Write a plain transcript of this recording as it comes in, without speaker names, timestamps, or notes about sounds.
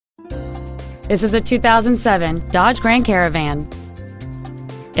This is a 2007 Dodge Grand Caravan.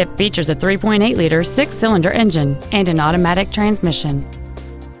 It features a 3.8-liter six-cylinder engine and an automatic transmission.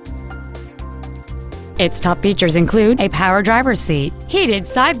 Its top features include a power driver's seat, heated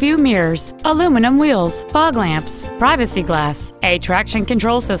side view mirrors, aluminum wheels, fog lamps, privacy glass, a traction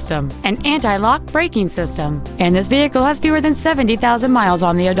control system, an anti-lock braking system, and this vehicle has fewer than 70,000 miles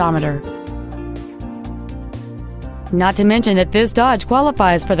on the odometer. Not to mention that this Dodge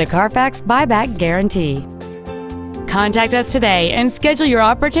qualifies for the Carfax buyback guarantee. Contact us today and schedule your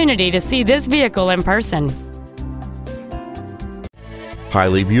opportunity to see this vehicle in person.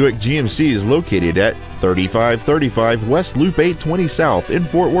 Hiley Buick GMC is located at 3535 West Loop 820 South in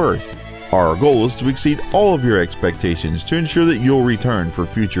Fort Worth. Our goal is to exceed all of your expectations to ensure that you'll return for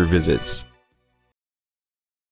future visits.